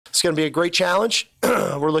It's going to be a great challenge.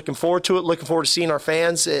 We're looking forward to it, looking forward to seeing our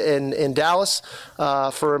fans in Dallas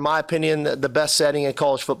for, in my opinion, the best setting in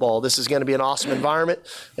college football. This is going to be an awesome environment,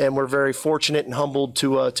 and we're very fortunate and humbled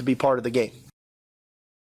to be part of the game.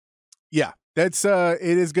 Yeah, that's it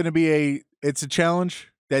is going to be it's a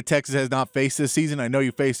challenge that Texas has not faced this season. I know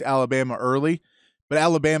you faced Alabama early, but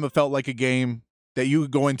Alabama felt like a game that you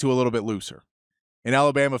could go into a little bit looser. And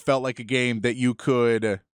Alabama felt like a game that you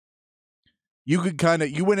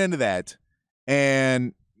went into that,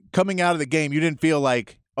 and coming out of the game, you didn't feel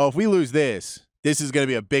like, oh, if we lose this is going to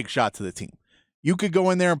be a big shot to the team. You could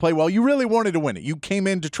go in there and play well. You really wanted to win it. You came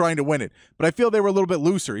into trying to win it. But I feel they were a little bit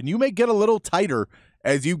looser, and you may get a little tighter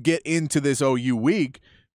as you get into this OU week,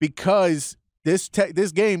 because this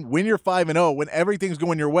game, when you're 5-0, when everything's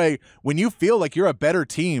going your way, when you feel like you're a better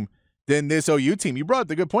team than this OU team. You brought up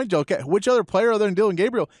the good point, Joe. Which other player other than Dylan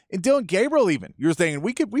Gabriel? And Dylan Gabriel even. You're saying,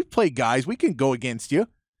 we play guys. We can go against you.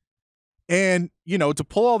 And, to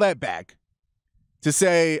pull all that back, to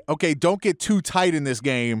say, okay, don't get too tight in this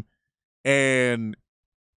game, and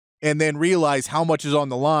then realize how much is on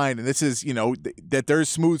the line, and this is, that there's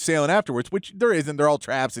smooth sailing afterwards, which there isn't. They're all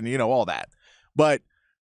traps and, all that. But,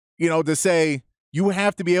 to say you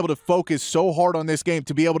have to be able to focus so hard on this game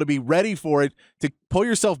to be able to be ready for it, to pull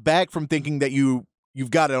yourself back from thinking that you've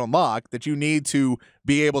got it on lock, that you need to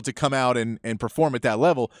be able to come out and perform at that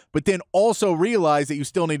level, but then also realize that you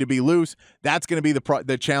still need to be loose. That's going to be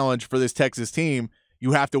the challenge for this Texas team.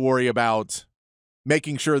 You have to worry about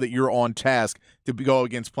making sure that you're on task to go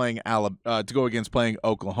against playing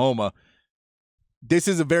Oklahoma. This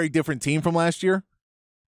is a very different team from last year.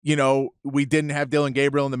 We didn't have Dylan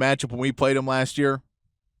Gabriel in the matchup when we played him last year.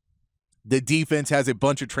 The defense has a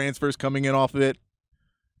bunch of transfers coming in off of it.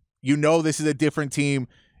 This is a different team,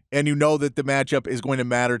 and that the matchup is going to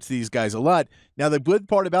matter to these guys a lot. Now, the good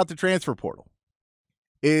part about the transfer portal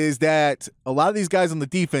is that a lot of these guys on the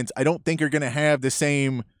defense, I don't think are going to have the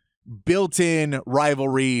same built-in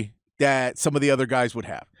rivalry that some of the other guys would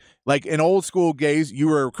have. Like in old school days, you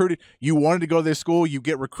were recruited, you wanted to go to this school, you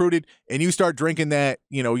get recruited, and you start drinking that,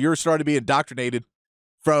 you're starting to be indoctrinated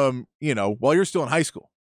from, while you're still in high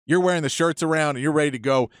school. You're wearing the shirts around and you're ready to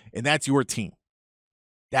go, and that's your team.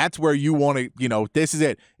 That's where you want to, this is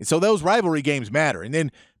it. And so those rivalry games matter. And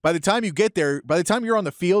then by the time you get there, by the time you're on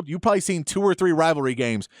the field, you've probably seen 2 or 3 rivalry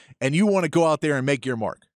games, and you want to go out there and make your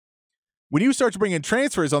mark. When you start to bring in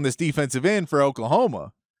transfers on this defensive end for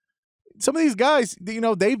Oklahoma, some of these guys,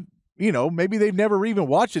 maybe they've never even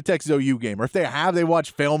watched a Texas OU game, or if they have, they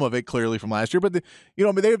watched film of it clearly from last year. But I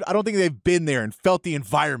don't think they've been there and felt the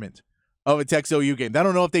environment of a Texas OU game. I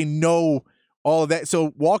don't know if they know all of that.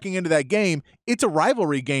 So walking into that game, it's a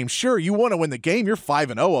rivalry game. Sure, you want to win the game. You're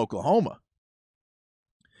 5-0 Oklahoma.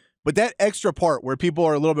 But that extra part where people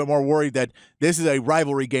are a little bit more worried that this is a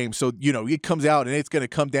rivalry game, so it comes out and it's going to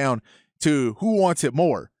come down to who wants it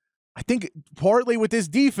more. I think partly with this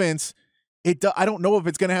defense, I don't know if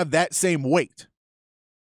it's going to have that same weight.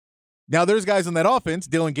 Now, there's guys on that offense.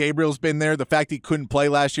 Dylan Gabriel's been there. The fact he couldn't play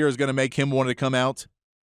last year is going to make him want to come out.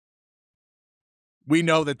 We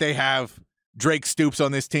know that they have Drake Stoops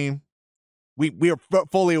on this team. We are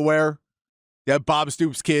fully aware that Bob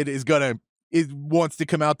Stoops' kid wants to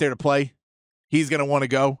come out there to play. He's going to want to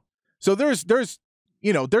go. So there's guys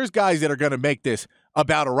that are going to make this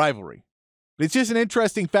about a rivalry. But it's just an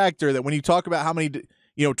interesting factor that when you talk about how many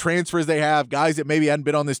transfers they have, guys that maybe hadn't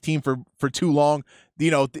been on this team for too long,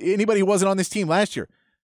 anybody who wasn't on this team last year,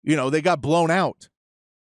 they got blown out.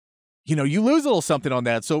 You lose a little something on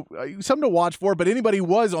that. So something to watch for. But anybody who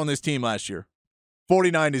was on this team last year,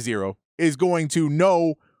 49-0, is going to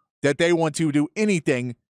know that they want to do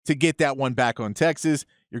anything to get that one back on Texas.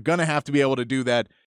 You're going to have to be able to do that.